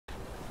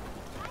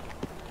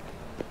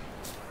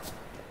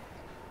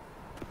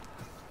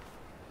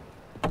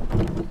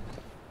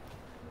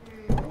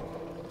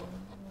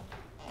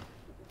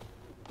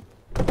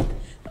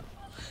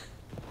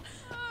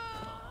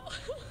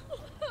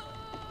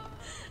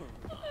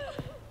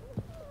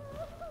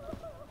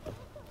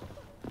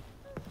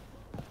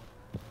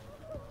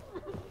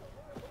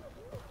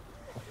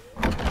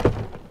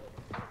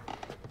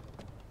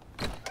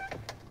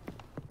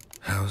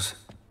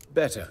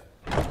better,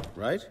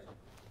 right?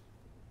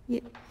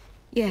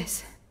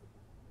 Yes.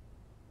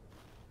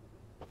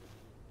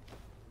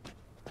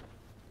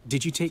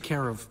 Did you take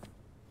care of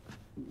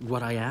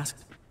what I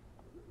asked?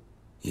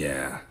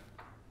 Yeah.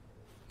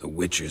 The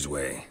Witcher's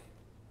way.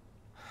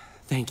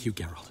 Thank you,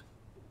 Geralt.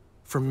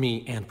 For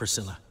me and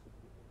Priscilla.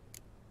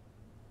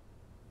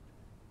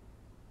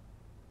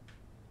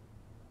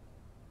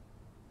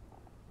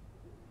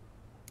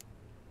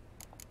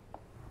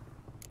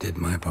 Did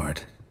my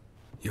part.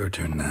 Your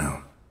turn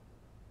now.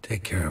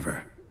 Take care of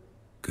her.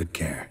 Good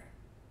care.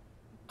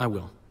 I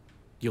will.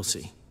 You'll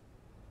see.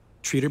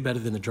 Treat her better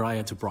than the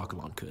Dryads of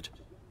Brokilon could.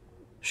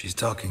 She's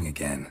talking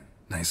again.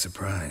 Nice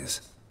surprise.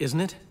 Isn't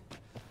it?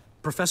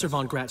 Professor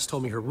von Gratz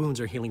told me her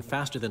wounds are healing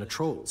faster than a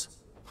troll's.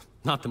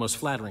 Not the most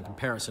flattering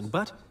comparison,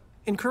 but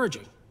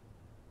encouraging.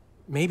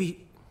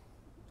 Maybe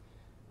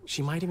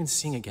she might even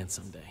sing again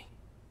someday.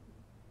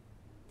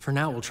 For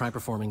now, we'll try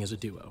performing as a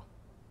duo.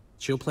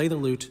 She'll play the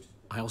lute,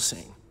 I'll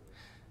sing.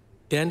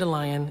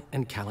 Dandelion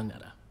and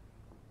Calinetta.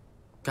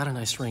 Got a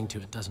nice ring to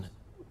it, doesn't it?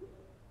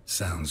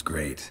 Sounds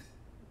great.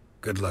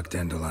 Good luck,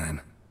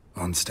 Dandelion.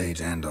 On stage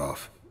and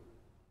off.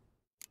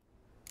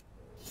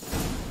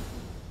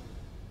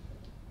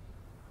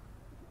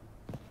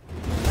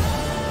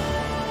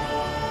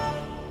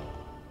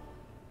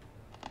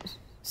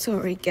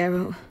 Sorry,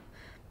 Geralt.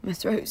 My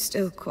throat's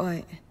still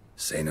quite...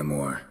 Say no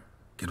more.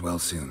 Get well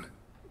soon.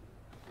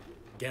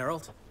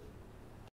 Geralt?